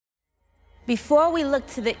Before we look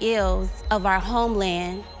to the ills of our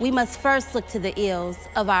homeland, we must first look to the ills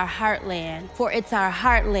of our heartland, for it's our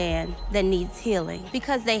heartland that needs healing.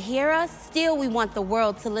 Because they hear us, still we want the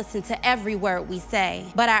world to listen to every word we say,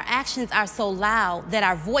 but our actions are so loud that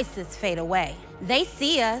our voices fade away. They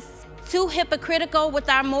see us, too hypocritical with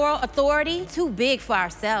our moral authority, too big for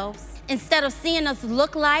ourselves. Instead of seeing us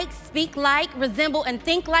look like, speak like, resemble, and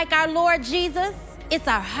think like our Lord Jesus, it's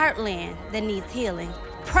our heartland that needs healing.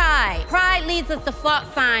 Pride. Pride leads us to fault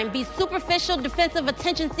find, be superficial, defensive,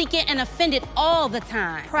 attention-seeking, and offended all the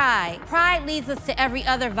time. Pride. Pride leads us to every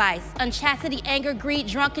other vice, unchastity, anger, greed,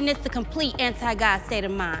 drunkenness, the complete anti-God state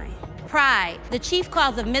of mind. Pride, the chief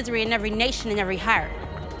cause of misery in every nation and every heart.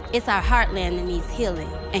 It's our heartland that needs healing,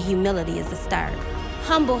 and humility is the start.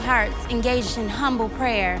 Humble hearts engaged in humble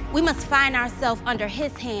prayer. We must find ourselves under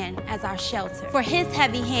His hand as our shelter. For His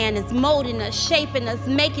heavy hand is molding us, shaping us,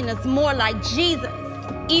 making us more like Jesus,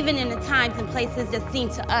 even in the times and places that seem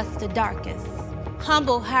to us the darkest.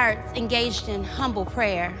 Humble hearts engaged in humble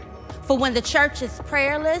prayer. For when the church is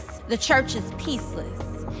prayerless, the church is peaceless.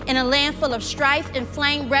 In a land full of strife,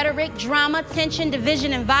 inflamed rhetoric, drama, tension,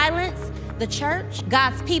 division, and violence, the church,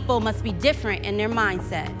 God's people, must be different in their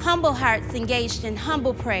mindset. Humble hearts engaged in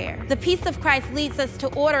humble prayer. The peace of Christ leads us to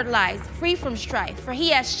ordered lives, free from strife, for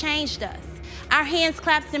He has changed us. Our hands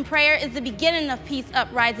clasped in prayer is the beginning of peace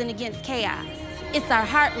uprising against chaos. It's our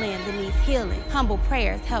heartland that needs healing. Humble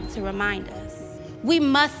prayers help to remind us. We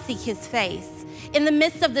must seek His face. In the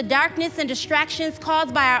midst of the darkness and distractions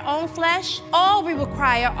caused by our own flesh, all we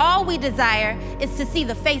require, all we desire is to see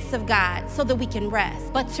the face of God so that we can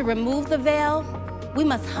rest. But to remove the veil, we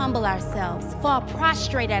must humble ourselves, fall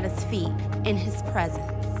prostrate at His feet in His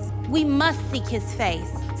presence. We must seek His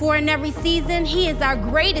face, for in every season, He is our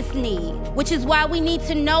greatest need, which is why we need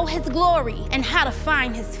to know His glory and how to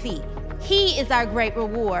find His feet. He is our great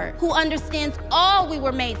reward, who understands all we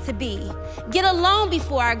were made to be. Get alone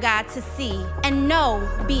before our God to see, and know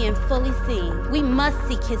being fully seen. We must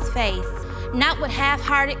seek His face, not with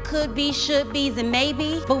half-hearted could be, should be's, and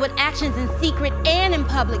maybe, but with actions in secret and in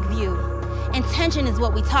public view. Intention is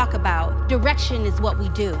what we talk about. Direction is what we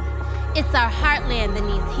do. It's our heartland that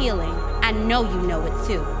needs healing. I know you know it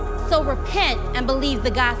too. So repent and believe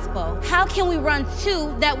the gospel. How can we run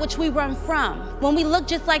to that which we run from? When we look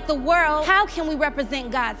just like the world, how can we represent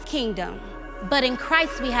God's kingdom? But in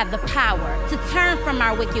Christ we have the power to turn from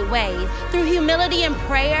our wicked ways. Through humility and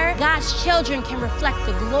prayer, God's children can reflect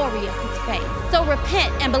the glory of His face. So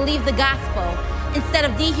repent and believe the gospel instead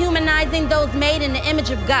of dehumanizing those made in the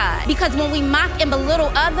image of God. Because when we mock and belittle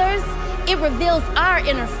others, it reveals our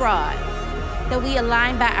inner fraud. That we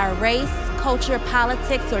align by our race, culture,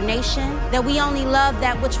 politics, or nation, that we only love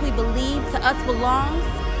that which we believe to us belongs.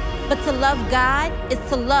 But to love God is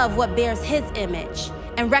to love what bears His image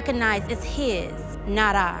and recognize it's His,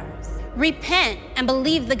 not ours. Repent and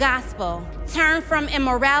believe the gospel. Turn from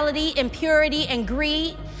immorality, impurity, and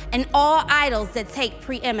greed, and all idols that take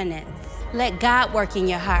preeminence. Let God work in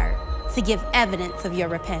your heart to give evidence of your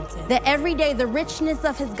repentance. That every day the richness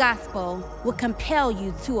of His gospel will compel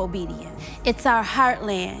you to obedience. It's our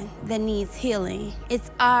heartland that needs healing.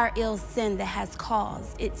 It's our ill sin that has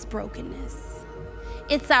caused its brokenness.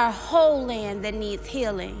 It's our whole land that needs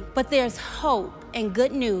healing, but there's hope and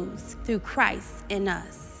good news through Christ in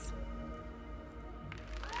us.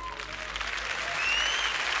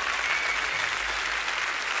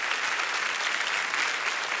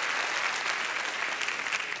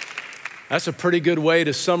 That's a pretty good way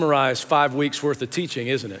to summarize 5 weeks worth of teaching,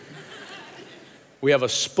 isn't it? We have a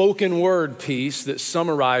spoken word piece that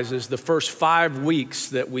summarizes the first 5 weeks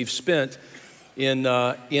that we've spent in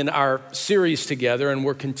our series together, and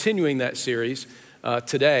we're continuing that series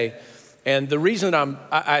today. And the reason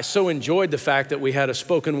I so enjoyed the fact that we had a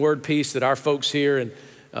spoken word piece, that our folks here and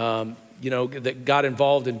that got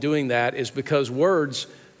involved in doing that, is because words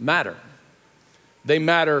matter. They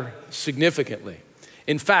matter significantly.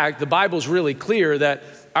 In fact, the Bible's really clear that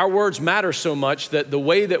our words matter so much that the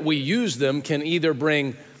way that we use them can either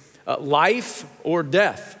bring life or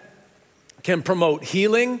death, can promote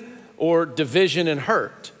healing or division and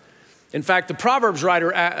hurt. In fact, the Proverbs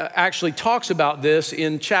writer actually talks about this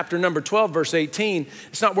in chapter number 12, verse 18.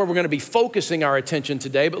 It's not where we're going to be focusing our attention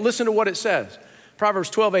today, but listen to what it says. Proverbs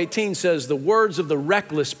 12:18 says, "The words of the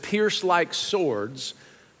reckless pierce like swords,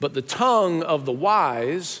 but the tongue of the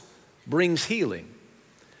wise brings healing."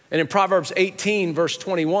 And in Proverbs 18, verse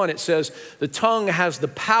 21, it says, "The tongue has the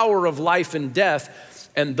power of life and death,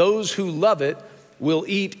 and those who love it will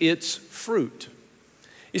eat its fruit."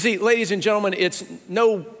 You see, ladies and gentlemen, it's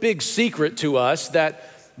no big secret to us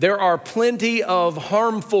that there are plenty of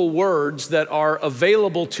harmful words that are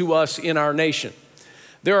available to us in our nation.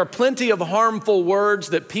 There are plenty of harmful words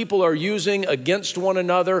that people are using against one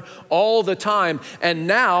another all the time. And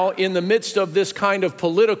now, in the midst of this kind of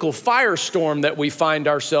political firestorm that we find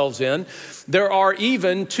ourselves in, there are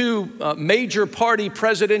even two major party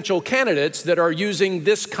presidential candidates that are using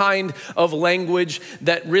this kind of language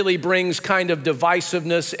that really brings kind of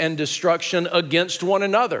divisiveness and destruction against one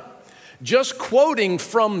another. Just quoting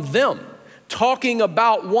from them, talking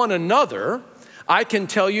about one another, I can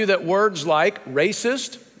tell you that words like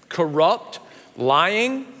racist, corrupt,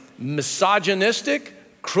 lying, misogynistic,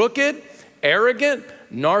 crooked, arrogant,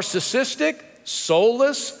 narcissistic,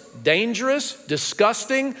 soulless, dangerous,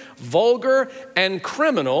 disgusting, vulgar, and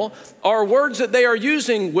criminal are words that they are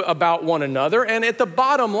using about one another. And at the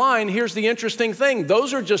bottom line, here's the interesting thing.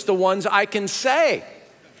 Those are just the ones I can say.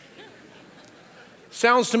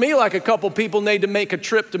 Sounds to me like a couple people need to make a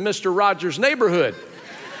trip to Mr. Rogers' neighborhood.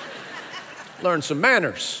 Learn some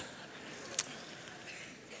manners.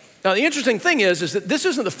 Now, the interesting thing is that this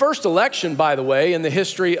isn't the first election, by the way, in the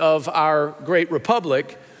history of our great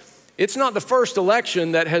republic. It's not the first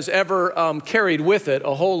election that has ever carried with it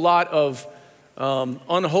a whole lot of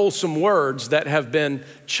unwholesome words that have been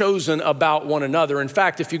chosen about one another. In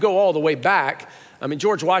fact, if you go all the way back, I mean,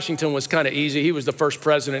 George Washington was kind of easy. He was the first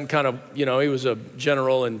president, kind of, he was a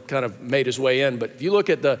general and kind of made his way in. But if you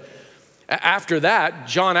look at after that,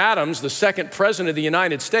 John Adams, the second president of the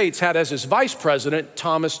United States, had as his vice president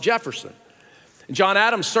Thomas Jefferson. John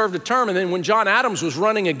Adams served a term, and then when John Adams was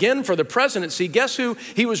running again for the presidency, guess who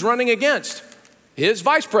he was running against? His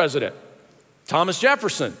vice president, Thomas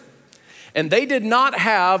Jefferson. And they did not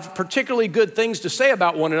have particularly good things to say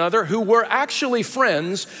about one another, who were actually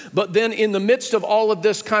friends, but then in the midst of all of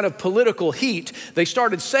this kind of political heat, they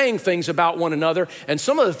started saying things about one another, and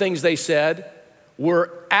some of the things they said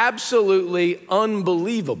were absolutely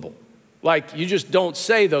unbelievable. Like, you just don't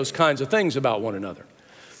say those kinds of things about one another.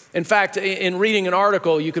 In fact, in reading an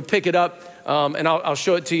article, you could pick it up, and I'll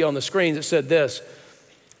show it to you on the screen. It said this. It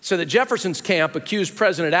said that Jefferson's camp accused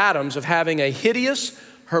President Adams of having a hideous,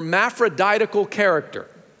 hermaphroditical character,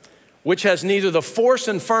 which has neither the force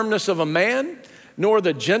and firmness of a man, nor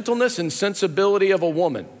the gentleness and sensibility of a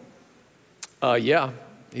woman. Yeah,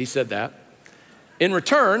 he said that. In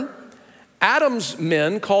return, Adams'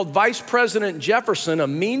 men called Vice President Jefferson a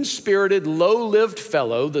mean-spirited, low-lived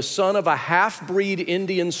fellow, the son of a half-breed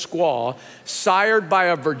Indian squaw, sired by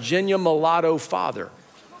a Virginia mulatto father.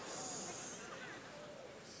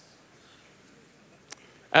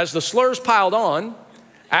 As the slurs piled on,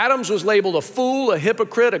 Adams was labeled a fool, a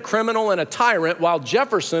hypocrite, a criminal, and a tyrant, while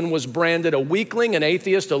Jefferson was branded a weakling, an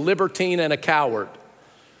atheist, a libertine, and a coward.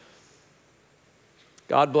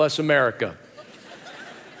 God bless America.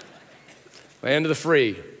 Land of the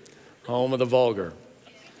free, home of the vulgar.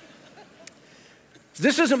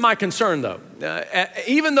 This isn't my concern, though.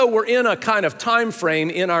 Even though we're in a kind of time frame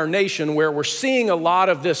in our nation where we're seeing a lot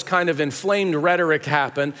of this kind of inflamed rhetoric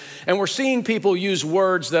happen, and we're seeing people use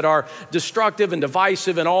words that are destructive and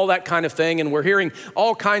divisive and all that kind of thing, and we're hearing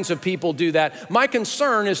all kinds of people do that. My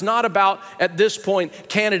concern is not about, at this point,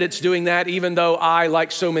 candidates doing that, even though I,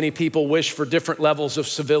 like so many people, wish for different levels of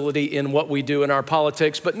civility in what we do in our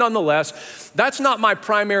politics. But nonetheless, that's not my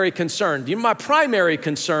primary concern. My primary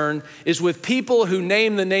concern is with people who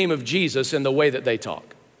name the name of Jesus in the way that they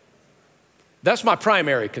talk. That's my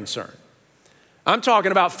primary concern. I'm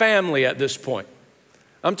talking about family at this point.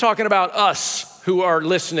 I'm talking about us who are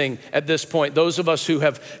listening at this point, those of us who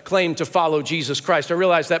have claimed to follow Jesus Christ. I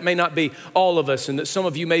realize that may not be all of us, and that some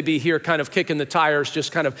of you may be here kind of kicking the tires,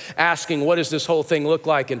 just kind of asking, what does this whole thing look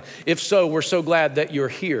like? And if so, we're so glad that you're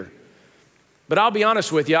here. But I'll be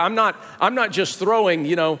honest with you, I'm not just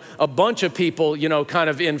throwing, a bunch of people, kind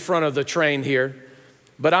of in front of the train here,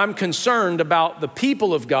 but I'm concerned about the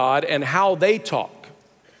people of God and how they talk.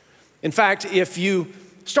 In fact, if you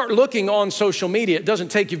start looking on social media, it doesn't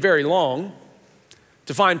take you very long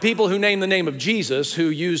to find people who name the name of Jesus, who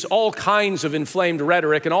use all kinds of inflamed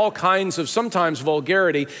rhetoric and all kinds of sometimes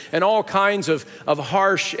vulgarity and all kinds of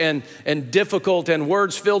harsh and difficult and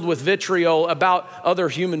words filled with vitriol about other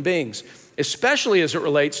human beings, especially as it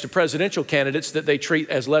relates to presidential candidates that they treat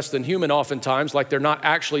as less than human oftentimes, like they're not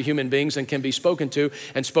actually human beings and can be spoken to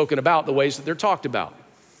and spoken about the ways that they're talked about.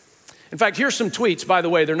 In fact, here's some tweets, by the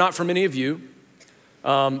way. They're not from any of you.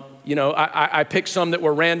 I picked some that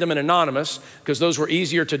were random and anonymous because those were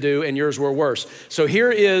easier to do and yours were worse. So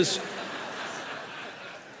here's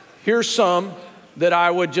some that I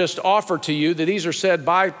would just offer to you, that these are said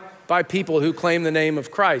by people who claim the name of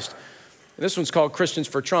Christ. This one's called Christians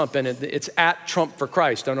for Trump, and it's at Trump for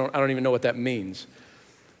Christ. I don't even know what that means.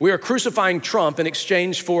 We are crucifying Trump in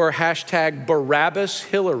exchange for hashtag Barabbas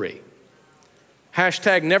Hillary.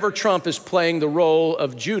 Hashtag Never Trump is playing the role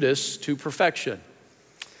of Judas to perfection.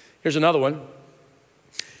 Here's another one.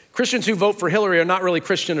 Christians who vote for Hillary are not really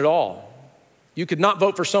Christian at all. You could not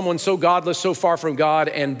vote for someone so godless, so far from God,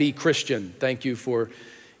 and be Christian. Thank you for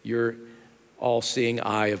your all-seeing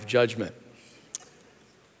eye of judgment.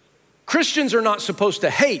 Christians are not supposed to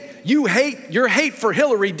hate. Your hate for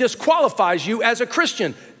Hillary disqualifies you as a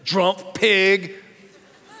Christian. Drunk pig.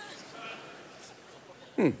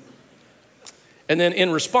 And then in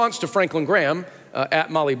response to Franklin Graham, at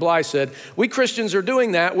Molly Bly said, we Christians are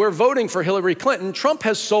doing that. We're voting for Hillary Clinton. Trump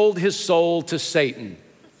has sold his soul to Satan.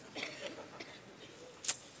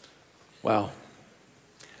 Wow.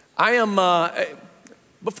 I am,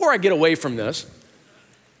 before I get away from this,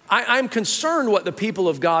 I'm concerned what the people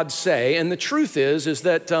of God say. And the truth is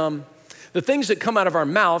that the things that come out of our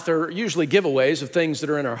mouth are usually giveaways of things that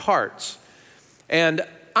are in our hearts. And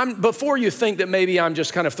before you think that maybe I'm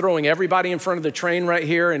just kind of throwing everybody in front of the train right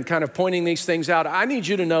here and kind of pointing these things out, I need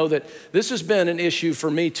you to know that this has been an issue for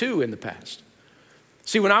me too in the past.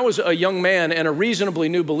 See, when I was a young man and a reasonably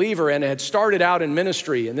new believer and had started out in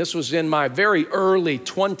ministry, and this was in my very early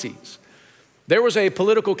 20s, there was a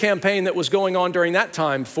political campaign that was going on during that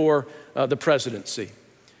time for the presidency.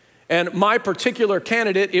 And my particular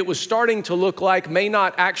candidate, it was starting to look like may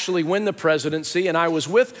not actually win the presidency. And I was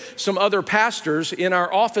with some other pastors in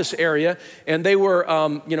our office area, and they were,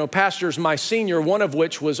 pastors, my senior, one of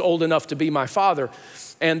which was old enough to be my father.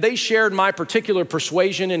 And they shared my particular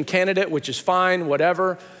persuasion and candidate, which is fine,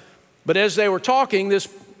 whatever. But as they were talking, this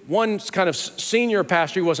one kind of senior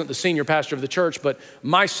pastor, he wasn't the senior pastor of the church, but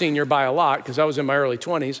my senior by a lot, because I was in my early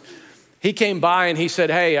 20s, he came by and he said,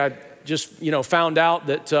 hey, I just, found out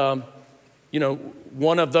that,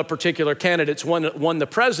 one of the particular candidates won the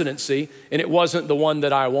presidency, and it wasn't the one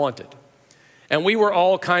that I wanted. And we were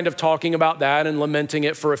all kind of talking about that and lamenting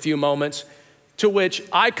it for a few moments, to which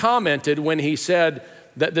I commented when he said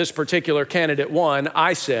that this particular candidate won,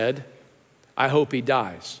 I said, I hope he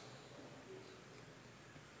dies.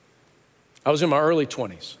 I was in my early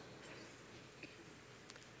 20s.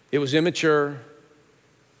 It was immature,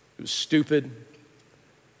 it was stupid,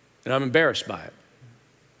 and I'm embarrassed by it.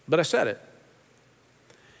 But I said it.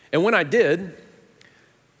 And when I did,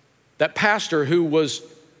 that pastor, who was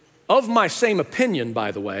of my same opinion,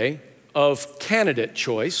 by the way, of candidate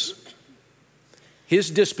choice,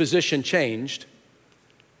 his disposition changed,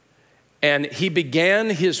 and he began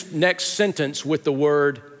his next sentence with the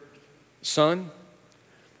word, son.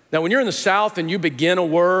 Now, when you're in the South and you begin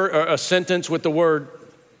a sentence with the word,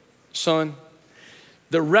 son,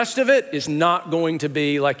 the rest of it is not going to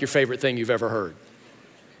be like your favorite thing you've ever heard.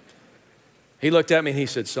 He looked at me and he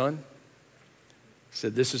said, son, he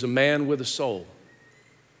said, this is a man with a soul.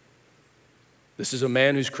 This is a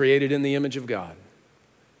man who's created in the image of God.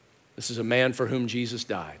 This is a man for whom Jesus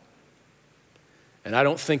died. And I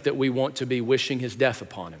don't think that we want to be wishing his death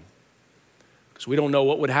upon him, because we don't know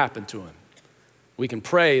what would happen to him. We can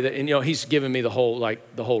pray that, and he's given me the whole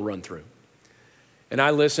run through. And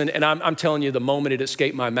I listened, and I'm telling you, the moment it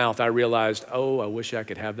escaped my mouth, I realized, I wish I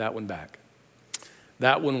could have that one back.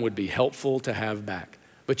 That one would be helpful to have back.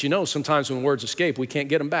 But sometimes when words escape, we can't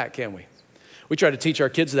get them back, can we? We tried to teach our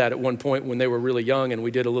kids that at one point when they were really young, and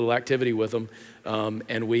we did a little activity with them.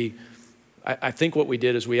 I think what we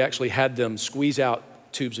did is we actually had them squeeze out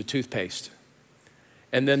tubes of toothpaste.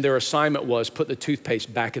 And then their assignment was put the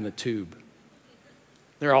toothpaste back in the tube.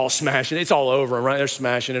 They're all smashing it. It's all over them, right? They're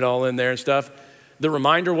smashing it all in there and stuff. The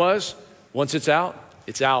reminder was, once it's out,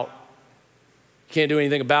 it's out. You can't do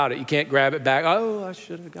anything about it. You can't grab it back. Oh, I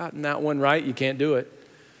should have gotten that one right. You can't do it.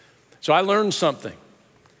 So I learned something.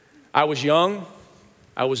 I was young.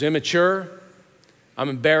 I was immature. I'm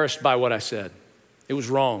embarrassed by what I said. It was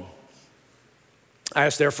wrong. I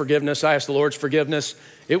asked their forgiveness. I asked the Lord's forgiveness.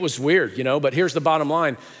 It was weird, but here's the bottom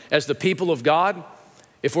line. As the people of God,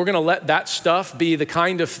 if we're going to let that stuff be the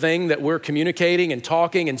kind of thing that we're communicating and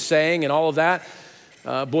talking and saying and all of that,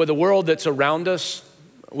 the world that's around us,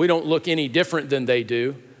 we don't look any different than they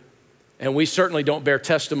do. And we certainly don't bear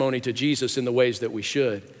testimony to Jesus in the ways that we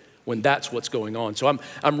should when that's what's going on. So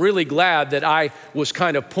I'm really glad that I was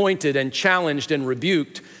kind of pointed and challenged and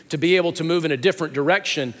rebuked to be able to move in a different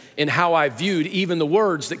direction in how I viewed even the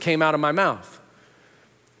words that came out of my mouth.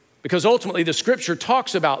 Because ultimately the scripture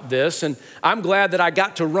talks about this, and I'm glad that I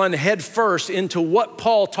got to run headfirst into what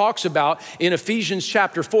Paul talks about in Ephesians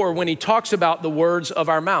chapter 4 when he talks about the words of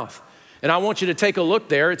our mouth. And I want you to take a look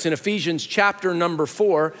there. It's in Ephesians chapter number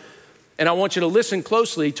 4, and I want you to listen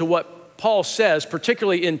closely to what Paul says,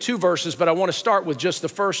 particularly in 2 verses, but I want to start with just the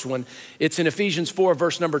first one. It's in Ephesians 4,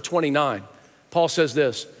 verse number 29. Paul says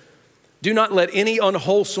this, "Do not let any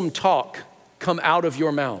unwholesome talk come out of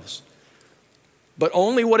your mouths, but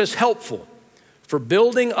only what is helpful for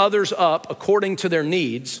building others up according to their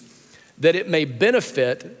needs, that it may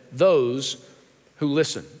benefit those who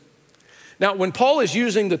listen." Now, when Paul is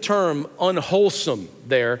using the term unwholesome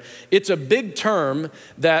there, it's a big term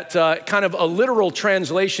that kind of a literal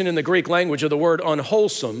translation in the Greek language of the word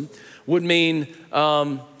unwholesome would mean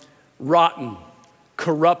rotten,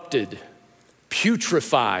 corrupted,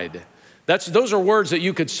 putrefied. Those are words that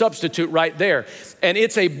you could substitute right there. And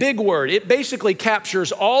it's a big word. It basically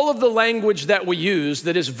captures all of the language that we use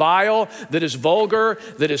that is vile, that is vulgar,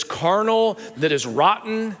 that is carnal, that is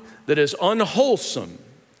rotten, that is unwholesome.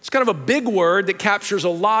 It's kind of a big word that captures a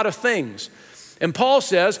lot of things. And Paul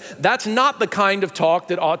says that's not the kind of talk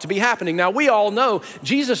that ought to be happening. Now, we all know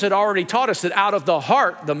Jesus had already taught us that out of the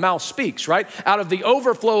heart, the mouth speaks, right? Out of the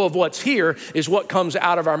overflow of what's here is what comes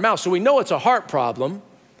out of our mouth. So we know it's a heart problem,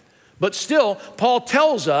 but still, Paul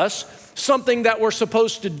tells us something that we're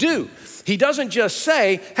supposed to do. He doesn't just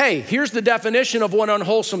say, hey, here's the definition of what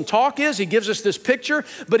unwholesome talk is. He gives us this picture,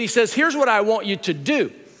 but he says, here's what I want you to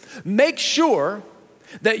do. Make sure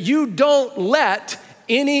that you don't let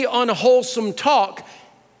any unwholesome talk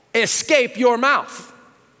escape your mouth.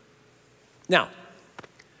 Now,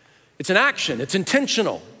 it's an action, it's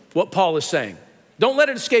intentional, what Paul is saying. Don't let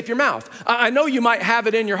it escape your mouth. I know you might have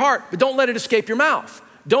it in your heart, but don't let it escape your mouth.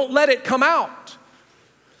 Don't let it come out.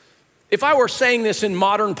 If I were saying this in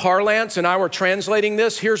modern parlance and I were translating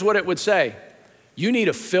this, here's what it would say. You need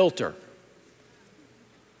a filter.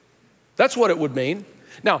 That's what it would mean.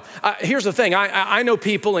 Now, here's the thing. I know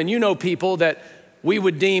people, and you know people, that we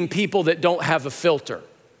would deem people that don't have a filter.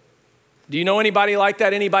 Do you know anybody like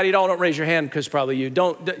that? Anybody? Don't raise your hand, because probably you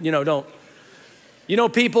don't. You know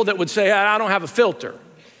people that would say, I don't have a filter.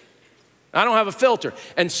 I don't have a filter.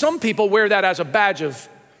 And some people wear that as a badge of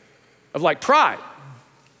like pride.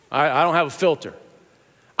 I don't have a filter.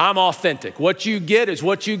 I'm authentic. What you get is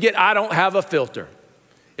what you get. I don't have a filter.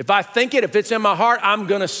 If I think it, if it's in my heart, I'm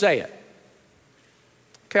going to say it.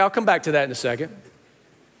 Okay, I'll come back to that in a second.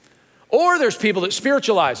 Or there's people that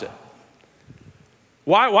spiritualize it.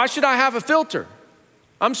 Why should I have a filter?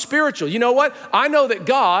 I'm spiritual. You know what? I know that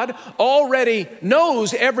God already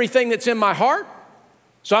knows everything that's in my heart,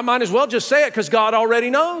 so I might as well just say it because God already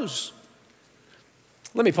knows.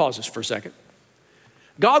 Let me pause this for a second.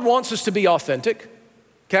 God wants us to be authentic,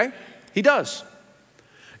 okay? He does.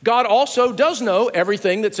 God also does know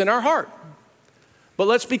everything that's in our heart. But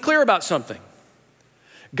let's be clear about something.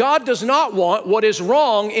 God does not want what is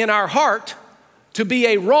wrong in our heart to be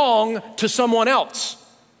a wrong to someone else.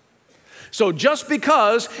 So just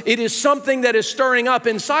because it is something that is stirring up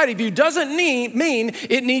inside of you doesn't mean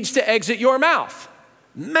it needs to exit your mouth.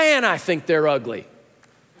 Man, I think they're ugly.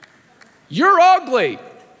 You're ugly.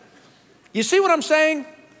 You see what I'm saying?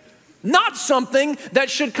 Not something that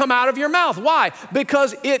should come out of your mouth. Why?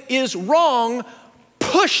 Because it is wrong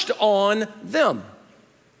pushed on them.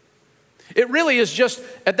 It really is just,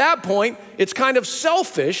 at that point, it's kind of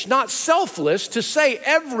selfish, not selfless, to say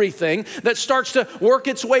everything that starts to work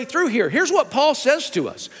its way through here. Here's what Paul says to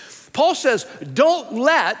us. Paul says, don't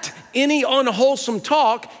let any unwholesome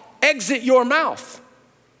talk exit your mouth.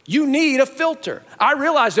 You need a filter. I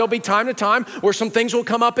realize there'll be time to time where some things will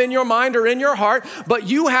come up in your mind or in your heart, but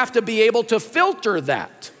you have to be able to filter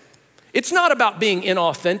that. It's not about being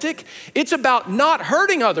inauthentic. It's about not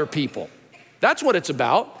hurting other people. That's what it's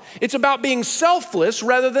about. It's about being selfless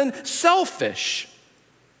rather than selfish.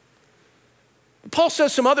 Paul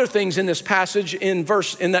says some other things in this passage in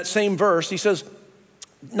that same verse. He says,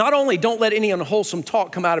 not only don't let any unwholesome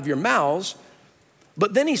talk come out of your mouths,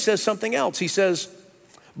 but then he says something else. He says,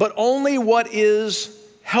 but only what is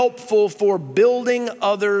helpful for building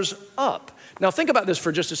others up. Now think about this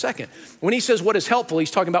for just a second. When he says what is helpful,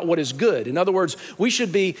 he's talking about what is good. In other words, we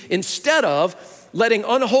should be, instead of letting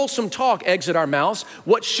unwholesome talk exit our mouths,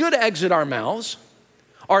 what should exit our mouths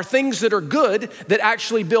are things that are good that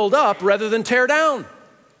actually build up rather than tear down.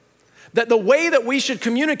 That the way that we should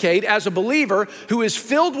communicate as a believer who is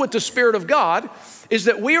filled with the Spirit of God is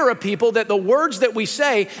that we are a people that the words that we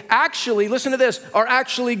say actually, listen to this, are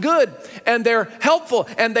actually good and they're helpful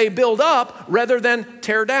and they build up rather than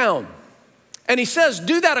tear down. And he says,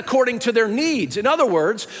 do that according to their needs. In other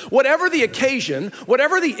words, whatever the occasion,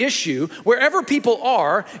 whatever the issue, wherever people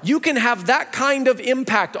are, you can have that kind of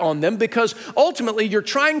impact on them because ultimately you're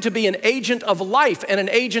trying to be an agent of life and an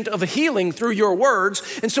agent of healing through your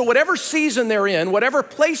words. And so whatever season they're in, whatever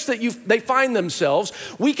place that they find themselves,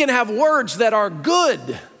 we can have words that are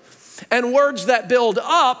good. and words that build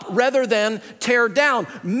up rather than tear down,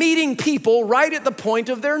 meeting people right at the point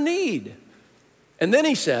of their need. And then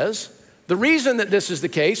he says, the reason that this is the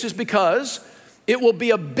case is because it will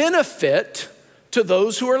be a benefit to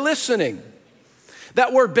those who are listening.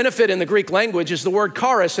 That word benefit in the Greek language is the word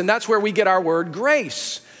charis, and that's where we get our word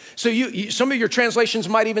grace. So some of your translations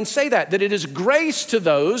might even say that it is grace to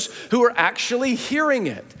those who are actually hearing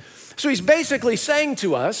it. So he's basically saying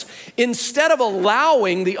to us, instead of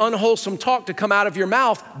allowing the unwholesome talk to come out of your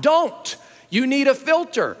mouth, don't. You need a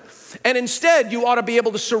filter. And instead, you ought to be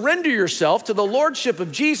able to surrender yourself to the lordship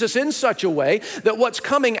of Jesus in such a way that what's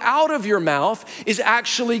coming out of your mouth is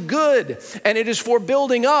actually good. And it is for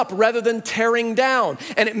building up rather than tearing down.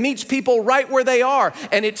 And it meets people right where they are.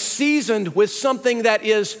 And it's seasoned with something that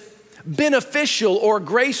is beneficial or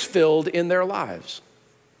grace-filled in their lives.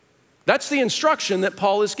 That's the instruction that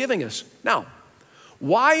Paul is giving us. Now,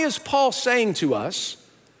 why is Paul saying to us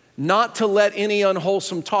not to let any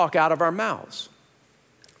unwholesome talk out of our mouths?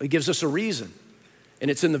 He gives us a reason, and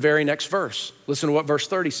it's in the very next verse. Listen to what verse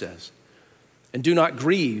 30 says. And do not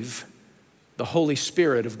grieve the Holy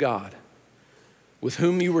Spirit of God, with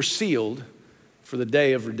whom you were sealed for the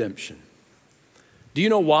day of redemption. Do you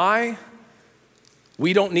know why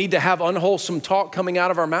we don't need to have unwholesome talk coming out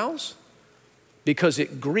of our mouths? Because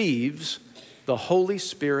it grieves the Holy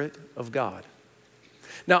Spirit of God.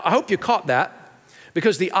 Now, I hope you caught that,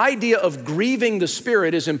 because the idea of grieving the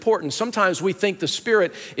Spirit is important. Sometimes we think the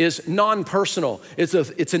Spirit is non-personal. It's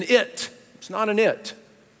an it. It's not an it.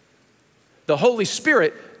 The Holy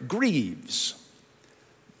Spirit grieves.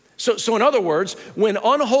 So in other words, when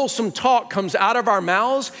unwholesome talk comes out of our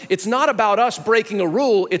mouths, it's not about us breaking a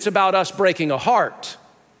rule, it's about us breaking a heart.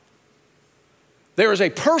 There is a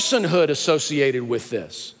personhood associated with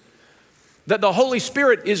this. That the Holy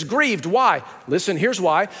Spirit is grieved. Why? Listen, here's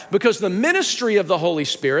why. Because the ministry of the Holy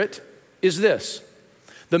Spirit is this.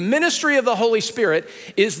 The ministry of the Holy Spirit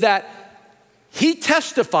is that He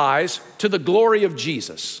testifies to the glory of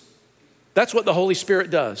Jesus. That's what the Holy Spirit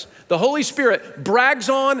does. The Holy Spirit brags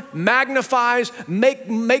on, magnifies,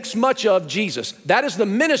 makes much of Jesus. That is the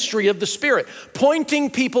ministry of the Spirit, pointing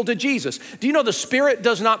people to Jesus. Do you know the Spirit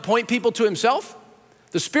does not point people to Himself?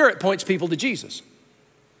 The Spirit points people to Jesus.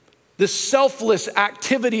 The selfless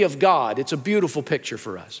activity of God. It's a beautiful picture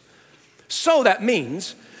for us. So that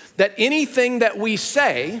means that anything that we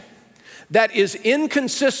say that is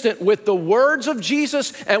inconsistent with the words of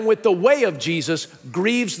Jesus and with the way of Jesus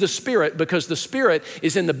grieves the Spirit, because the Spirit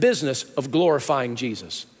is in the business of glorifying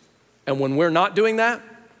Jesus. And when we're not doing that,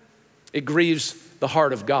 it grieves the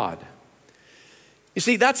heart of God. You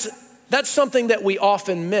see, that's something that we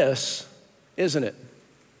often miss, isn't it?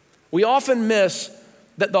 We often miss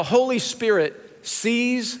that the Holy Spirit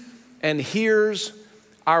sees and hears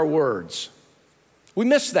our words. We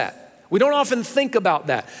miss that. We don't often think about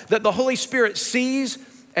that the Holy Spirit sees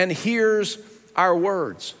and hears our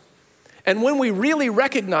words. And when we really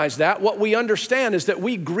recognize that, what we understand is that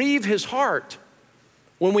we grieve His heart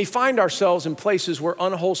when we find ourselves in places where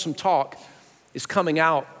unwholesome talk is coming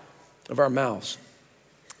out of our mouths.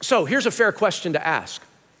 So here's a fair question to ask.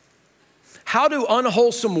 How do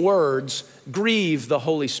unwholesome words grieve the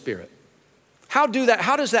Holy Spirit? How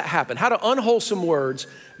does that happen? How do unwholesome words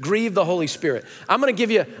grieve the Holy Spirit? I'm gonna give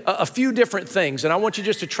you a few different things, and I want you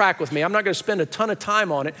just to track with me. I'm not gonna spend a ton of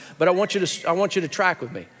time on it, but I want you to track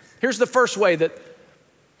with me. Here's the first way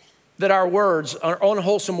that our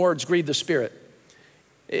unwholesome words grieve the Spirit.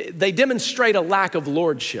 They demonstrate a lack of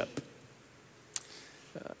lordship.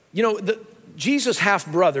 Jesus'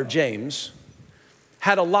 half-brother, James,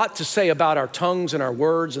 had a lot to say about our tongues and our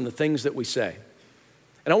words and the things that we say.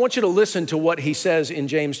 And I want you to listen to what he says in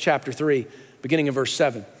James chapter 3, beginning in verse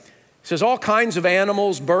 7. He says, all kinds of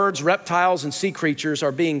animals, birds, reptiles, and sea creatures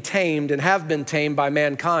are being tamed and have been tamed by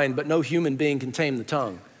mankind, but no human being can tame the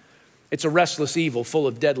tongue. It's a restless evil full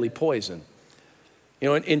of deadly poison.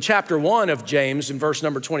 In chapter 1 of James, in verse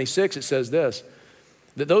number 26, it says this,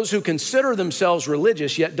 that those who consider themselves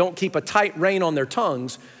religious yet don't keep a tight rein on their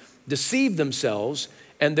tongues deceive themselves,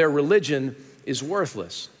 and their religion is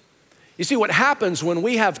worthless. You see, what happens when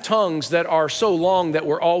we have tongues that are so long that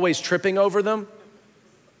we're always tripping over them,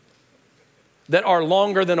 that are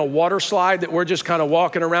longer than a water slide, that we're just kind of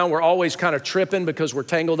walking around, we're always kind of tripping because we're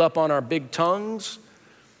tangled up on our big tongues.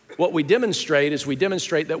 What we demonstrate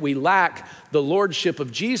that we lack the lordship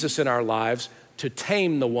of Jesus in our lives to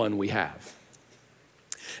tame the one we have.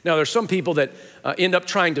 Now, there's some people that end up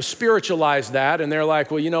trying to spiritualize that, and they're like,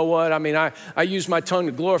 well, you know what? I mean, I use my tongue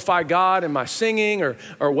to glorify God in my singing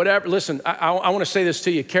or whatever. Listen, I want to say this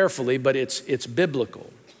to you carefully, but it's biblical.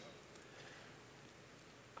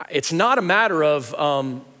 It's not a matter of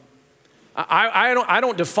I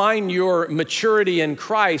don't define your maturity in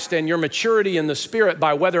Christ and your maturity in the Spirit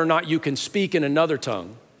by whether or not you can speak in another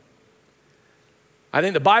tongue. I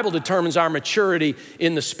think the Bible determines our maturity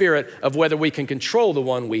in the Spirit of whether we can control the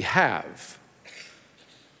one we have.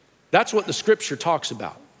 That's what the Scripture talks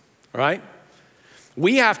about, all right?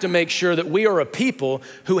 We have to make sure that we are a people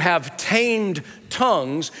who have tamed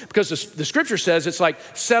tongues, because the Scripture says it's like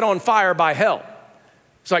set on fire by hell.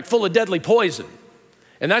 It's like full of deadly poison.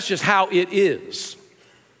 And that's just how it is.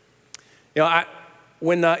 You know,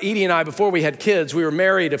 when Edie and I, before we had kids, we were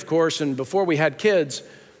married, of course, and before we had kids,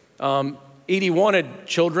 Edie wanted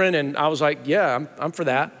children, and I was like, yeah, I'm for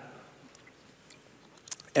that.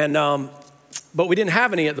 And but we didn't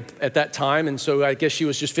have any at that time, and so I guess she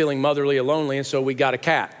was just feeling motherly and lonely, and so we got a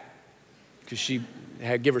cat because she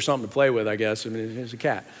had to give her something to play with, I guess. I mean, it was a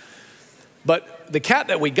cat. But the cat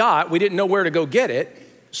that we got, we didn't know where to go get it,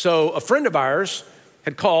 so a friend of ours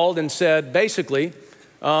had called and said, basically,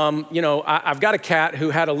 you know, I've got a cat who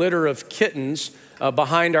had a litter of kittens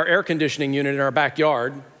behind our air conditioning unit in our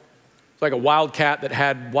backyard. It's like a wild cat that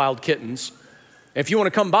had wild kittens. If you want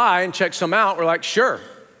to come by and check some out, we're like, sure.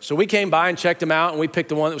 So we came by and checked them out, and we picked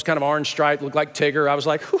the one that was kind of orange striped, looked like Tigger. I was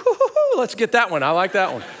like, let's get that one. I like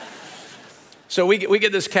that one. So we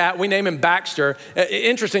get this cat. We name him Baxter.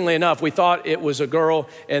 Interestingly enough, we thought it was a girl,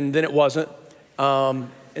 and then it wasn't. And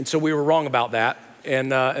so we were wrong about that.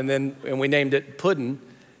 And we named it Puddin',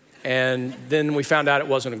 and then we found out it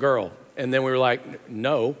wasn't a girl. And then we were like,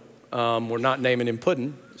 no, we're not naming him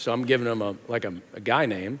Puddin', so I'm giving him a guy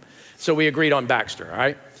name. So we agreed on Baxter, all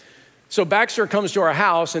right? So Baxter comes to our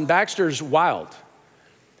house, and Baxter's wild.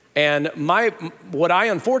 And what I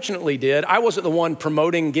unfortunately did, I wasn't the one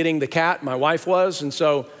promoting getting the cat, my wife was, and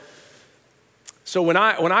so when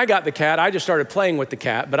I got the cat, I just started playing with the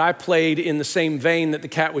cat, but I played in the same vein that the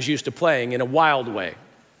cat was used to playing, in a wild way.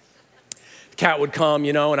 The cat would come,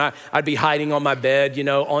 you know, and I'd be hiding on my bed, you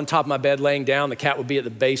know, on top of my bed, laying down. The cat would be at the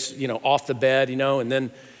base, you know, off the bed, you know, and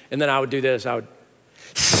then I would do this. I would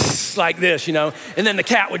like this, you know, and then the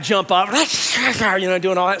cat would jump up, you know,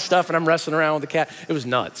 doing all that stuff, and I'm wrestling around with the cat. It was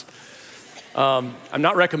nuts. I'm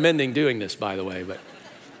not recommending doing this, by the way, but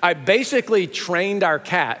I basically trained our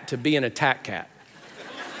cat to be an attack cat.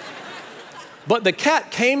 But the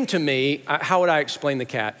cat came to me, how would I explain the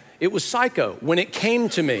cat? It was psycho. When it came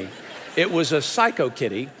to me, it was a psycho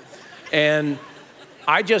kitty, and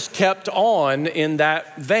I just kept on in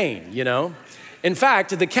that vein, you know? In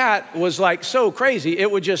fact, the cat was like so crazy, it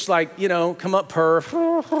would just like, you know, come up, purr,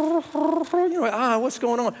 you know, what's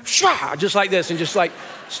going on? Just like this, and just like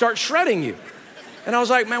start shredding you. And I was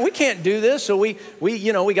like, man, we can't do this. So we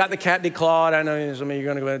got the cat declawed. I know some of you are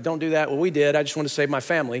going to go, don't do that. Well, we did. I just want to save my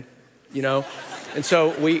family, you know. And so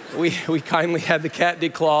we kindly had the cat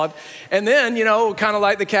declawed. And then, you know, kind of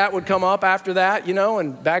like the cat would come up after that, you know,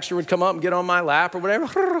 and Baxter would come up and get on my lap or whatever.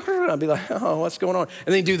 I'd be like, oh, what's going on? And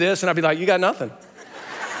then he'd do this, and I'd be like, you got nothing.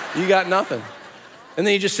 You got nothing. And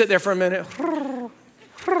then he'd just sit there for a minute.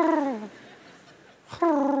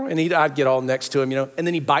 And I'd get all next to him, you know, and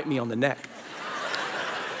then he'd bite me on the neck.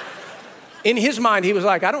 In his mind, he was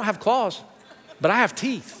like, I don't have claws, but I have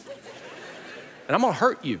teeth, and I'm gonna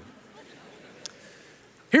hurt you.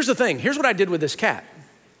 Here's the thing. Here's what I did with this cat.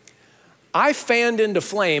 I fanned into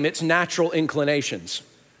flame its natural inclinations.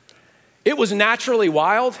 It was naturally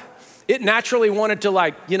wild. It naturally wanted to,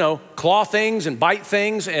 like, you know, claw things and bite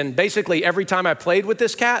things, and basically every time I played with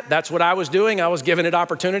this cat, that's what I was doing. I was giving it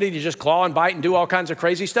opportunity to just claw and bite and do all kinds of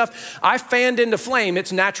crazy stuff. I fanned into flame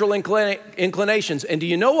its natural inclinations. And do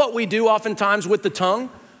you know what we do oftentimes with the tongue?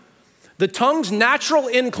 The tongue's natural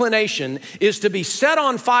inclination is to be set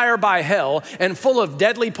on fire by hell and full of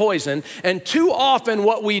deadly poison. And too often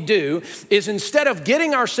what we do is, instead of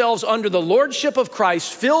getting ourselves under the lordship of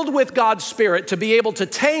Christ, filled with God's Spirit to be able to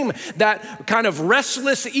tame that kind of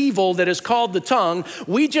restless evil that is called the tongue,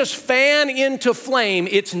 we just fan into flame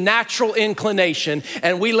its natural inclination,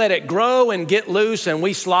 and we let it grow and get loose, and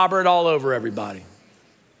we slobber it all over everybody.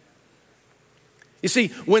 You see,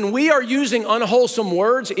 when we are using unwholesome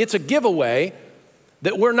words, it's a giveaway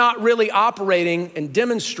that we're not really operating and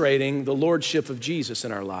demonstrating the lordship of Jesus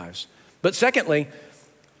in our lives. But secondly,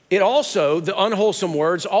 the unwholesome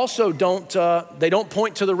words also don't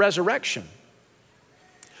point to the resurrection.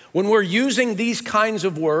 When we're using these kinds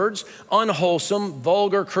of words, unwholesome,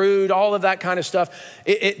 vulgar, crude, all of that kind of stuff,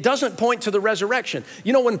 it doesn't point to the resurrection.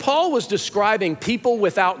 You know, when Paul was describing people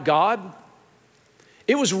without God,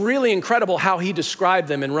 it was really incredible how he described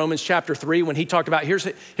them in Romans chapter 3 when he talked about, here's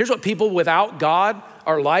what people without God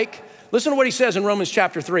are like. Listen to what he says in Romans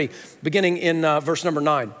chapter 3, beginning in verse number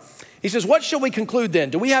 9. He says, what shall we conclude then?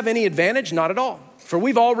 Do we have any advantage? Not at all. For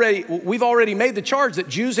we've already made the charge that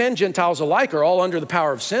Jews and Gentiles alike are all under the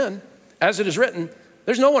power of sin. As it is written,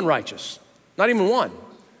 there's no one righteous, not even one.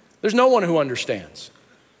 There's no one who understands.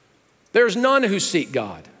 There's none who seek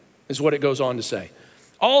God, is what it goes on to say.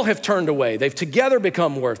 All have turned away. They've together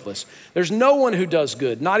become worthless. There's no one who does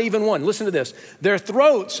good, not even one. Listen to this. Their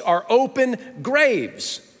throats are open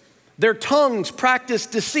graves. Their tongues practice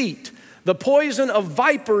deceit. The poison of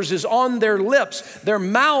vipers is on their lips. Their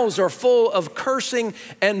mouths are full of cursing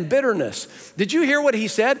and bitterness. Did you hear what he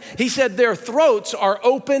said? He said their throats are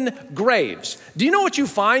open graves. Do you know what you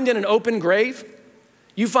find in an open grave?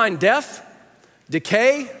 You find death,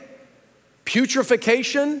 decay,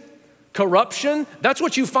 putrefaction, corruption. That's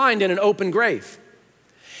what you find in an open grave.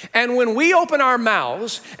 And when we open our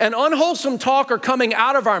mouths and unwholesome talk are coming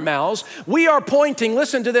out of our mouths, we are pointing,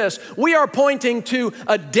 listen to this, we are pointing to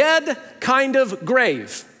a dead kind of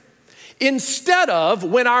grave. Instead of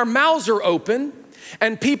when our mouths are open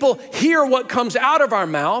and people hear what comes out of our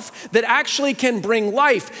mouth that actually can bring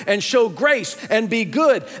life and show grace and be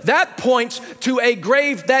good, that points to a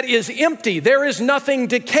grave that is empty. There is nothing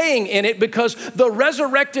decaying in it because the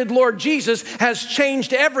resurrected Lord Jesus has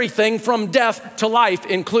changed everything from death to life,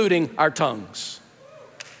 including our tongues.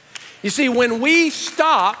 You see, when we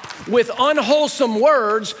stop with unwholesome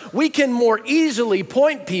words, we can more easily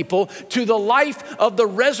point people to the life of the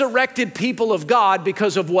resurrected people of God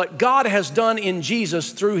because of what God has done in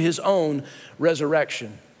Jesus through his own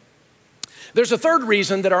resurrection. There's a third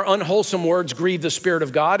reason that our unwholesome words grieve the Spirit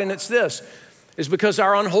of God, and it's this, is because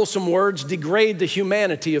our unwholesome words degrade the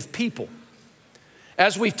humanity of people.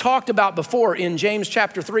 As we've talked about before in James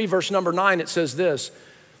chapter 3, verse number 9, it says this.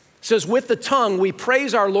 It says, with the tongue we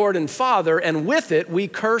praise our Lord and Father, and with it we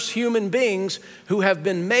curse human beings who have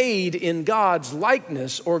been made in God's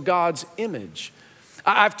likeness or God's image.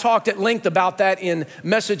 I've talked at length about that in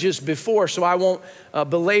messages before, so I won't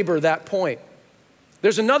belabor that point.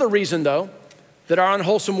 There's another reason, though, that our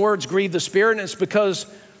unwholesome words grieve the Spirit, and it's because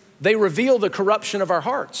they reveal the corruption of our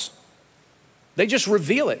hearts. They just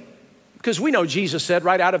reveal it. Because we know Jesus said,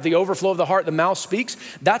 right out of the overflow of the heart, the mouth speaks.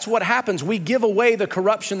 That's what happens. We give away the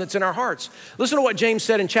corruption that's in our hearts. Listen to what James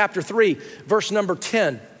said in chapter 3, verse number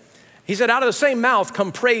 10. He said, out of the same mouth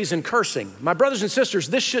come praise and cursing. My brothers and sisters,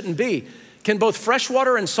 this shouldn't be. Can both fresh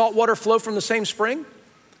water and salt water flow from the same spring?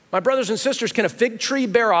 My brothers and sisters, can a fig tree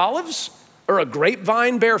bear olives or a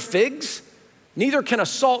grapevine bear figs? Neither can a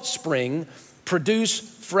salt spring produce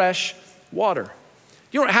fresh water.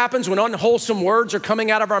 You know what happens when unwholesome words are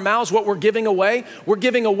coming out of our mouths? What we're giving away? We're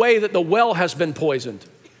giving away that the well has been poisoned.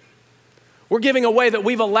 We're giving away that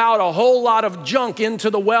we've allowed a whole lot of junk into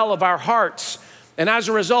the well of our hearts. And as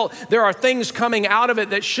a result, there are things coming out of it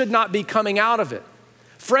that should not be coming out of it.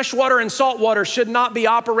 Fresh water and salt water should not be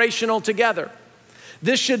operational together.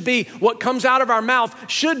 This should be what comes out of our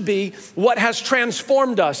mouth should be what has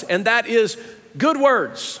transformed us. And that is good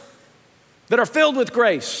words that are filled with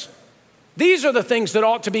grace. These are the things that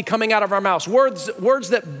ought to be coming out of our mouths, words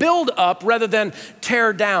that build up rather than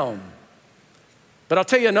tear down. But I'll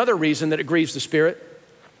tell you another reason that it grieves the Spirit,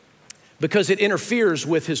 because it interferes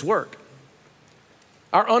with his work.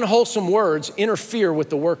 Our unwholesome words interfere with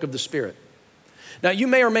the work of the Spirit. Now, you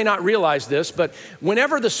may or may not realize this, but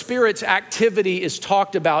whenever the Spirit's activity is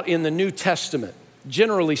talked about in the New Testament,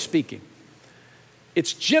 generally speaking,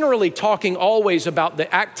 it's generally talking always about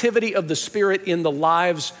the activity of the Spirit in the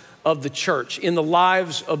lives of the church, in the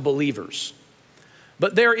lives of believers.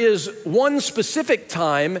 But there is one specific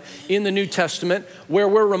time in the New Testament where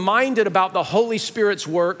we're reminded about the Holy Spirit's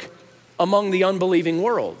work among the unbelieving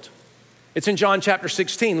world. It's in John chapter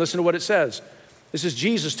 16. Listen to what it says. This is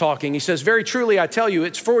Jesus talking. He says, very truly I tell you,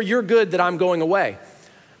 it's for your good that I'm going away.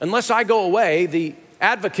 Unless I go away, the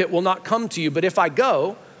advocate will not come to you, but if I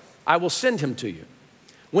go, I will send him to you.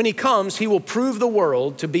 When he comes, he will prove the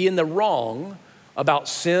world to be in the wrong about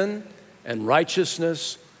sin and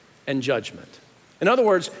righteousness and judgment. In other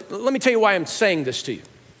words, let me tell you why I'm saying this to you.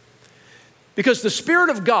 Because the Spirit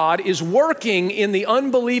of God is working in the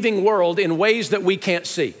unbelieving world in ways that we can't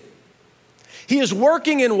see. He is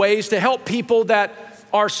working in ways to help people that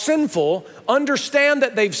are sinful understand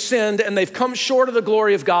that they've sinned and they've come short of the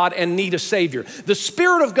glory of God and need a Savior. The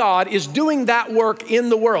Spirit of God is doing that work in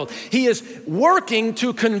the world. He is working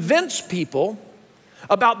to convince people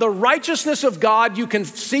about the righteousness of God you can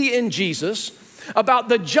see in Jesus, about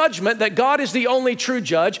the judgment that God is the only true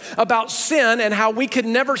judge, about sin and how we could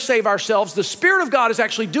never save ourselves. The Spirit of God is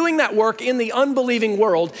actually doing that work in the unbelieving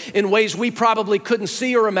world in ways we probably couldn't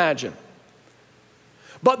see or imagine.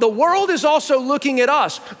 But the world is also looking at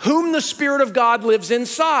us, whom the Spirit of God lives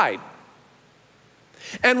inside.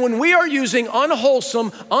 And when we are using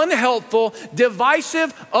unwholesome, unhelpful,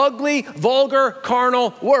 divisive, ugly, vulgar,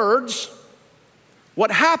 carnal words,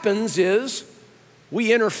 what happens is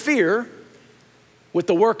we interfere with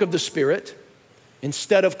the work of the Spirit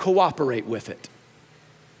instead of cooperate with it.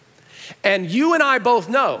 And you and I both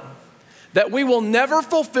know that we will never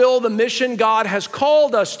fulfill the mission God has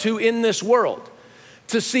called us to in this world,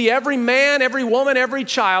 to see every man, every woman, every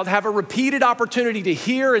child have a repeated opportunity to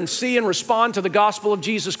hear and see and respond to the gospel of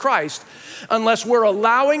Jesus Christ, unless we're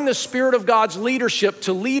allowing the Spirit of God's leadership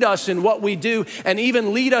to lead us in what we do and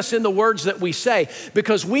even lead us in the words that we say,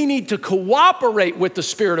 because we need to cooperate with the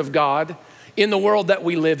Spirit of God in the world that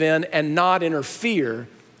we live in and not interfere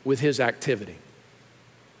with His activity.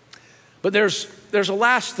 But there's a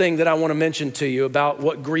last thing that I want to mention to you about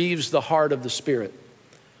what grieves the heart of the Spirit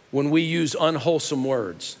when we use unwholesome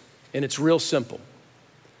words, and it's real simple.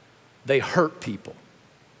 They hurt people.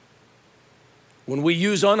 When we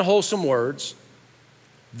use unwholesome words,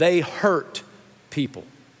 they hurt people.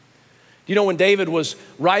 You know, when David was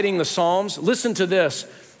writing the Psalms, listen to this.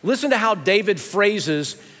 Listen to how David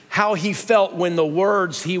phrases how he felt when the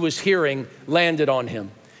words he was hearing landed on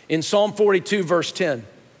him. In Psalm 42, verse 10,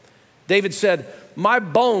 David said, "My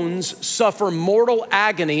bones suffer mortal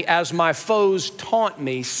agony as my foes taunt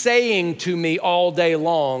me, saying to me all day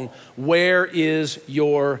long, 'Where is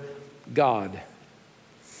your God?'"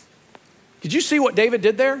 Did you see what David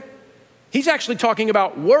did there? He's actually talking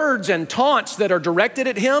about words and taunts that are directed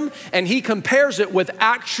at him, and he compares it with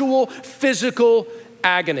actual physical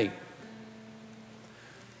agony.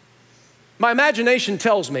 My imagination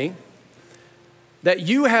tells me that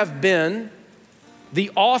you have been the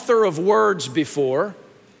author of words before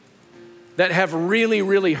that have really,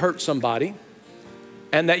 really hurt somebody,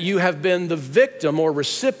 and that you have been the victim or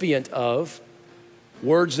recipient of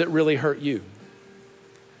words that really hurt you.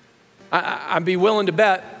 I'd be willing to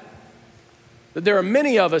bet that there are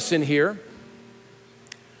many of us in here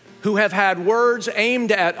who have had words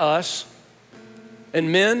aimed at us,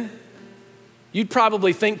 and men, you'd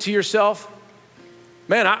probably think to yourself,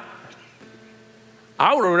 man,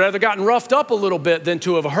 I would have rather gotten roughed up a little bit than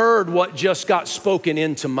to have heard what just got spoken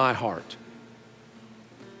into my heart.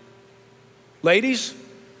 Ladies,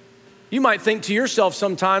 you might think to yourself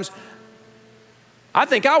sometimes, I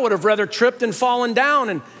think I would have rather tripped and fallen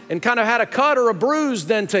down and kind of had a cut or a bruise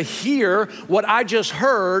than to hear what I just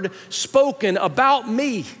heard spoken about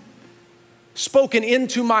me, spoken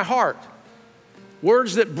into my heart,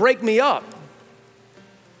 words that break me up.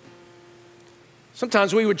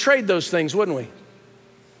 Sometimes we would trade those things, wouldn't we?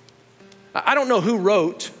 I don't know who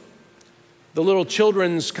wrote the little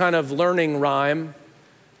children's kind of learning rhyme,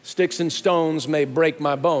 "Sticks and stones may break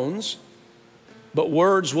my bones, but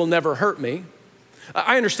words will never hurt me."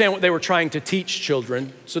 I understand what they were trying to teach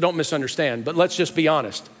children, so don't misunderstand, but let's just be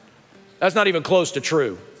honest. That's not even close to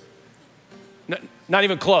true. Not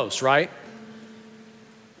even close, right?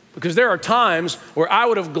 Because there are times where I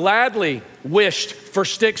would have gladly wished for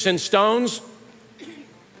sticks and stones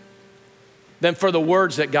than for the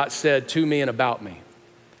words that got said to me and about me,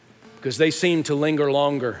 because they seem to linger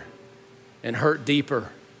longer and hurt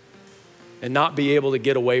deeper and not be able to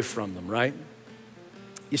get away from them, right?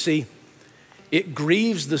 You see, it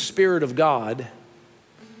grieves the Spirit of God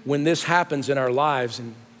when this happens in our lives,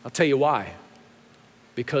 and I'll tell you why.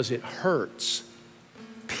 Because it hurts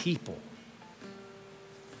people.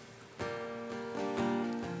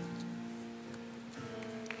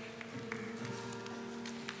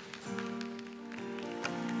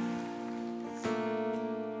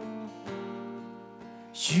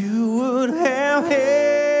 You would have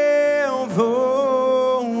held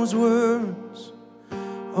those words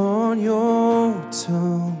on your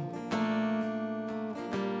tongue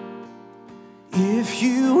if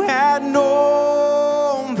you had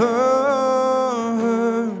known the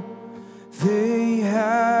hurt they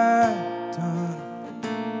had done,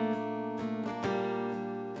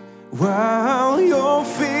 while your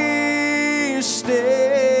fears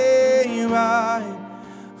stay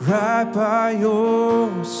right by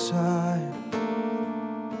your side.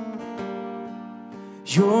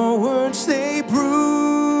 Your words, they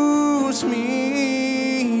bruise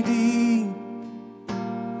me deep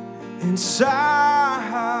inside.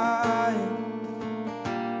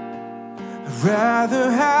 I'd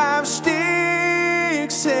rather have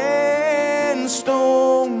sticks and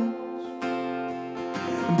stones,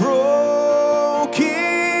 broken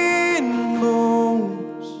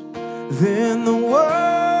bones, than the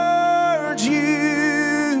words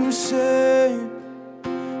you said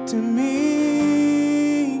to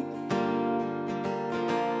me.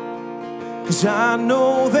 'Cause I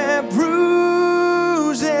know that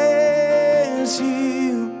bruises heal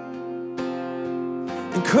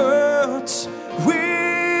and cuts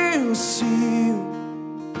will seal,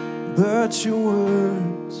 but your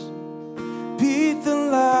words beat the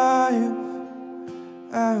life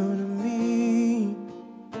out of me.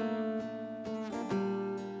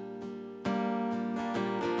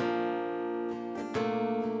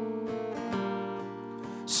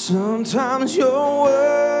 Sometimes your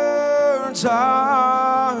words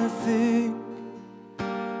are thick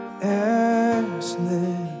as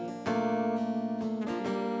lead.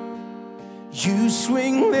 You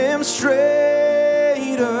swing them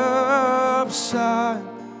straight upside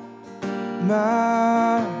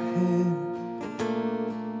my head.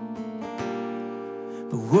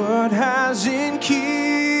 But what hasn't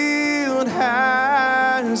killed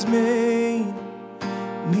has made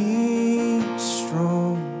me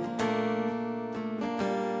strong.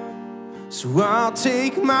 So I'll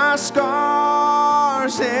take my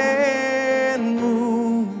scars and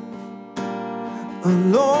move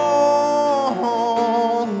along.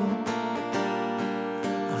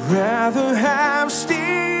 I'd rather have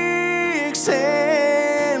sticks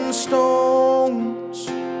and stones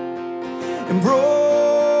and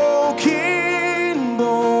broken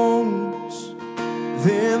bones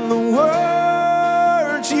than the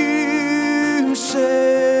words you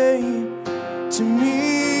say to me.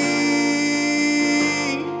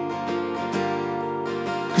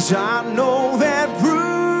 'Cause I know that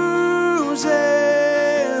bruises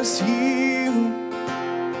heal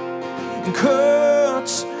and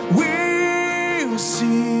cuts will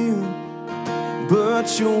seal,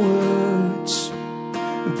 but your words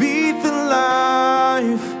beat the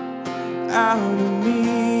life out of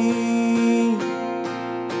me.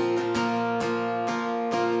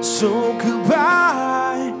 So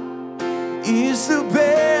goodbye is the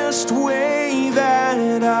best way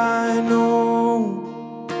that I know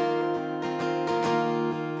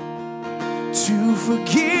to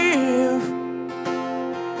forgive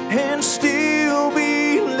and still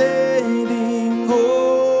be letting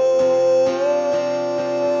go.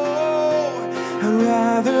 I'd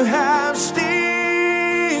rather have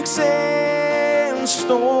sticks and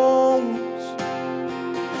stones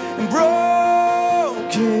and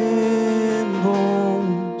broken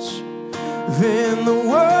bones than the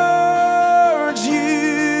words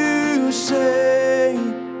you say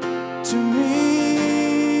to me.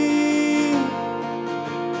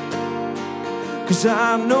 'Cause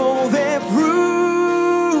I know that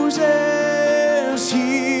bruises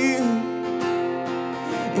heal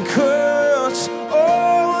and cuts,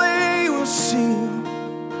 oh, they will seal,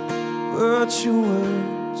 but your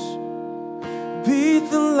words beat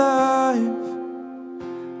the life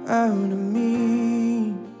out of me.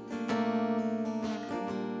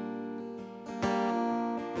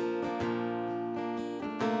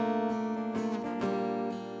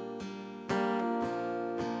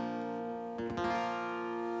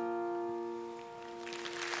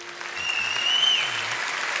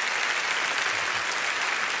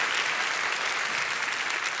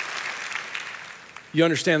 You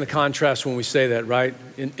understand the contrast when we say that, right?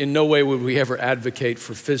 In no way would we ever advocate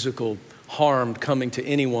for physical harm coming to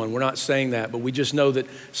anyone. We're not saying that, but we just know that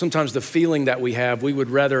sometimes the feeling that we have, we would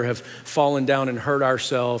rather have fallen down and hurt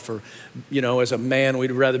ourselves, or, you know, as a man,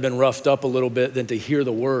 we'd rather been roughed up a little bit than to hear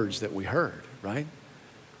the words that we heard, right?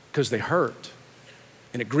 Because they hurt.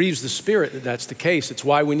 And it grieves the spirit that that's the case. It's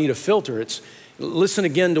why we need a filter. Listen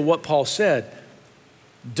again to what Paul said.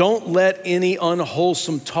 Don't let any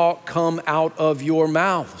unwholesome talk come out of your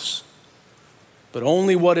mouths, but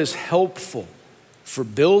only what is helpful for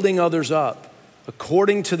building others up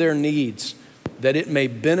according to their needs, that it may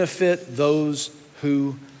benefit those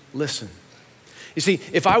who listen. You see,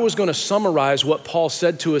 if I was going to summarize what Paul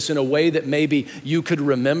said to us in a way that maybe you could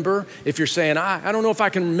remember, if you're saying, I don't know if I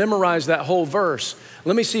can memorize that whole verse,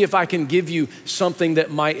 let me see if I can give you something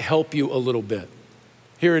that might help you a little bit.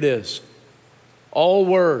 Here it is. All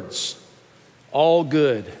words, all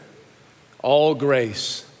good, all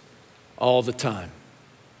grace, all the time.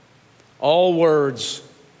 All words,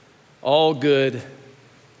 all good,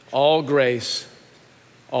 all grace,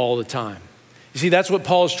 all the time. You see, that's what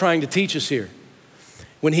Paul's trying to teach us here.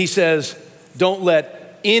 When he says, don't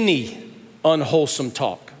let any unwholesome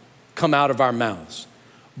talk come out of our mouths,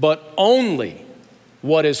 but only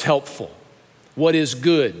what is helpful, what is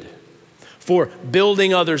good, for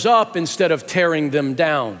building others up instead of tearing them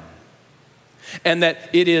down. And that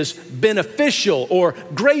it is beneficial or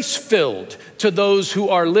grace-filled to those who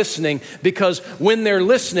are listening, because when they're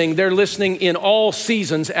listening in all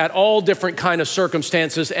seasons, at all different kind of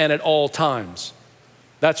circumstances, and at all times.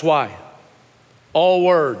 That's why. All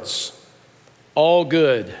words, all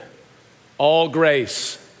good, all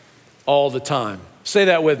grace, all the time. Say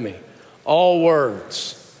that with me. All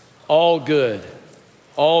words, all good,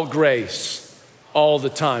 all grace, all the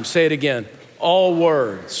time. Say it again. All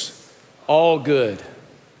words, all good,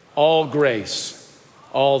 all grace,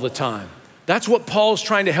 all the time. That's what Paul's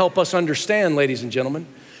trying to help us understand, ladies and gentlemen.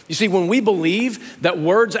 You see, when we believe that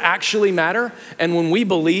words actually matter, and when we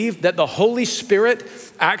believe that the Holy Spirit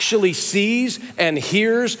actually sees and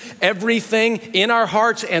hears everything in our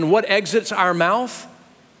hearts and what exits our mouth,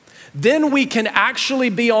 then we can actually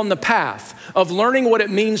be on the path of learning what it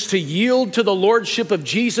means to yield to the lordship of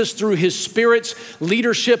Jesus through his Spirit's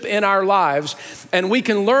leadership in our lives. And we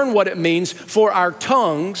can learn what it means for our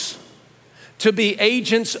tongues to be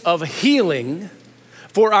agents of healing,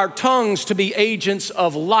 for our tongues to be agents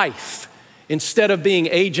of life, instead of being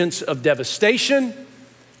agents of devastation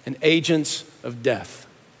and agents of death.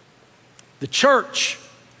 The church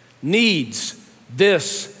needs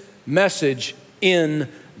this message in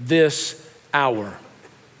this hour.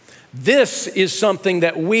 This is something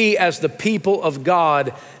that we as the people of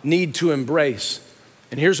God need to embrace.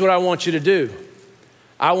 And here's what I want you to do.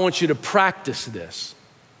 I want you to practice this.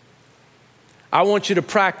 I want you to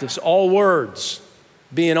practice all words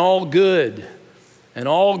being all good and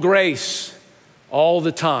all grace all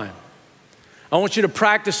the time. I want you to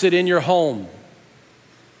practice it in your home.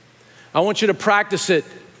 I want you to practice it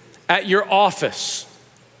at your office.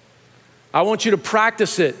 I want you to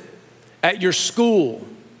practice it at your school.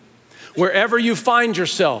 Wherever you find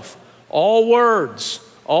yourself, all words,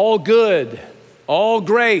 all good, all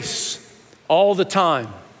grace, all the time.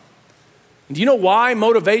 And do you know why?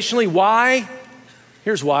 Motivationally, why?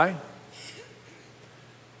 Here's why.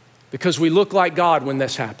 Because we look like God when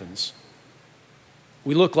this happens.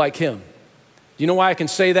 We look like him. Do you know why I can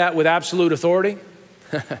say that with absolute authority?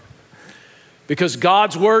 Because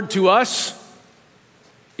God's word to us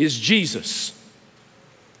is Jesus,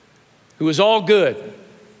 who is all good,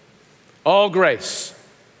 all grace,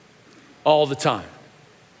 all the time.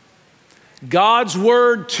 God's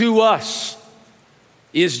word to us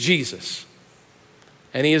is Jesus,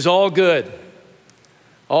 and he is all good,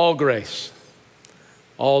 all grace,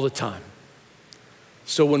 all the time.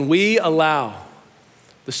 So when we allow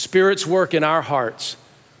the Spirit's work in our hearts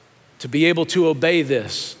to be able to obey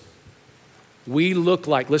this, we look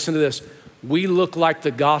like, listen to this, we look like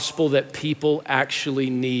the gospel that people actually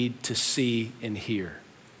need to see and hear.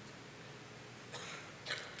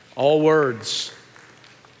 All words,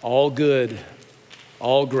 all good,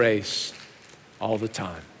 all grace, all the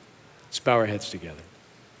time. Let's bow our heads together.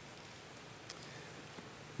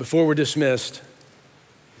 Before we're dismissed,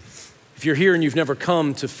 if you're here and you've never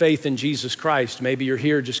come to faith in Jesus Christ, maybe you're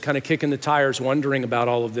here just kind of kicking the tires, wondering about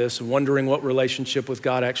all of this and wondering what relationship with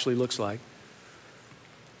God actually looks like.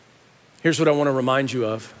 Here's what I want to remind you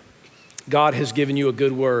of. God has given you a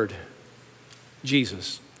good word,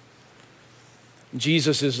 Jesus.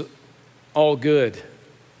 Jesus is all good,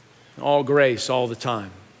 all grace, all the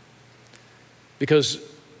time. Because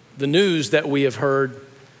the news that we have heard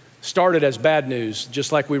started as bad news,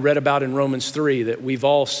 just like we read about in Romans 3, that we've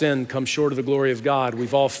all sinned, come short of the glory of God.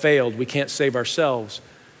 We've all failed. We can't save ourselves.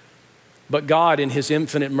 But God, in his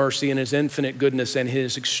infinite mercy and his infinite goodness and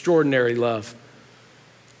his extraordinary love,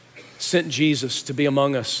 sent Jesus to be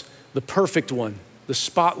among us, the perfect one, the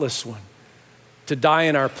spotless one, to die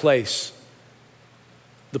in our place,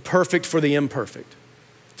 the perfect for the imperfect,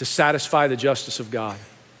 to satisfy the justice of God.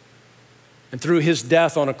 And through his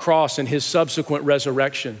death on a cross and his subsequent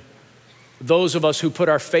resurrection, those of us who put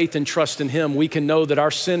our faith and trust in him, we can know that our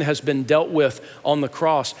sin has been dealt with on the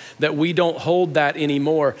cross, that we don't hold that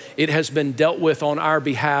anymore. It has been dealt with on our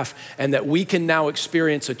behalf, and that we can now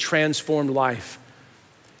experience a transformed life.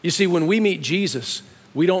 You see, when we meet Jesus,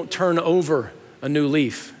 we don't turn over a new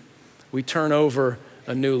leaf. We turn over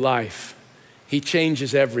a new life. He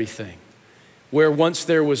changes everything. Where once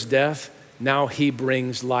there was death, now he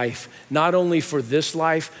brings life, not only for this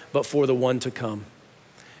life, but for the one to come.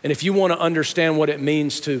 And if you want to understand what it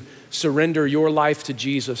means to surrender your life to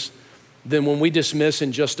Jesus, then when we dismiss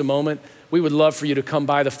in just a moment, we would love for you to come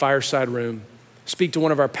by the fireside room, speak to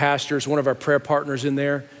one of our pastors, one of our prayer partners in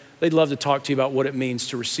there. They'd love to talk to you about what it means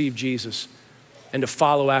to receive Jesus and to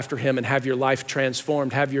follow after him and have your life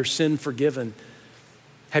transformed, have your sin forgiven,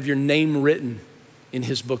 have your name written in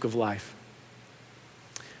his book of life.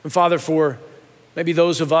 And Father, for maybe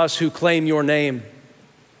those of us who claim your name,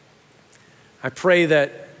 I pray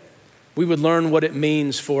that we would learn what it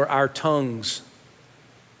means for our tongues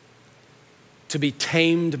to be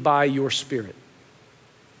tamed by your Spirit.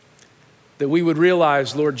 That we would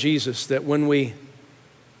realize, Lord Jesus, that when we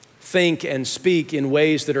think and speak in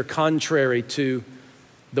ways that are contrary to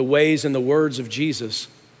the ways and the words of Jesus,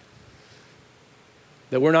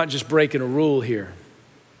 that we're not just breaking a rule here,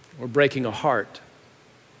 we're breaking a heart.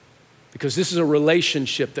 Because this is a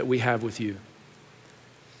relationship that we have with you.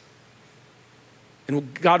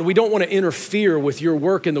 And God, we don't want to interfere with your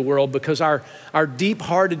work in the world because our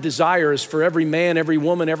deep-hearted desire is for every man, every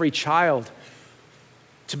woman, every child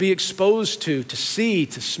to be exposed to see,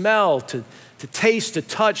 to smell, to taste, to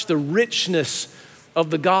touch the richness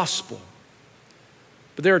of the gospel.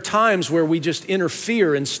 But there are times where we just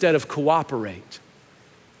interfere instead of cooperate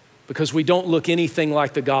because we don't look anything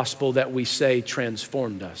like the gospel that we say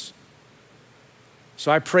transformed us.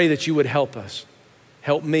 So I pray that you would help us,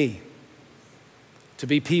 help me, to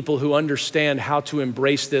be people who understand how to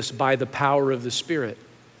embrace this by the power of the Spirit,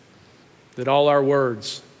 that all our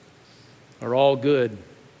words are all good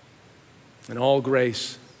and all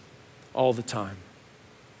grace all the time.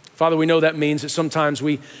 Father, we know that means that sometimes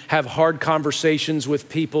we have hard conversations with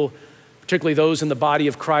people, particularly those in the body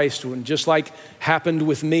of Christ, when just like happened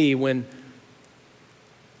with me when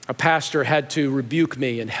a pastor had to rebuke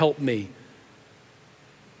me and help me.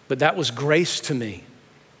 But that was grace to me.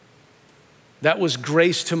 That was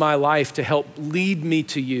grace to my life to help lead me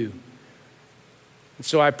to you. And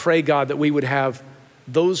so I pray, God, that we would have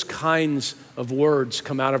those kinds of words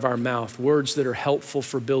come out of our mouth, words that are helpful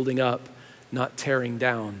for building up, not tearing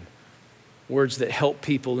down, words that help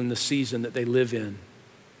people in the season that they live in.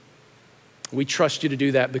 We trust you to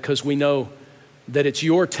do that because we know that it's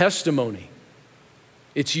your testimony,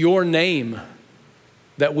 it's your name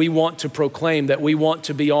that we want to proclaim, that we want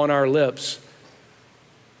to be on our lips.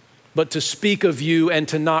 But to speak of you and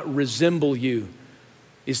to not resemble you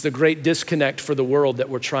is the great disconnect for the world that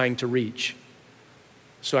we're trying to reach.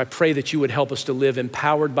 So I pray that you would help us to live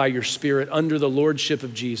empowered by your Spirit under the lordship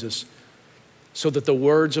of Jesus, so that the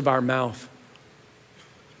words of our mouth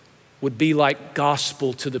would be like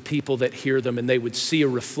gospel to the people that hear them, and they would see a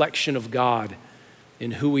reflection of God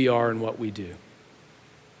in who we are and what we do.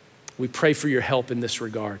 We pray for your help in this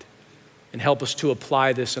regard. And help us to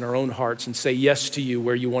apply this in our own hearts and say yes to you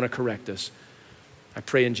where you want to correct us. I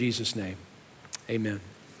pray in Jesus' name, amen.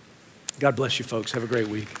 God bless you, folks. Have a great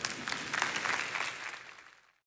week.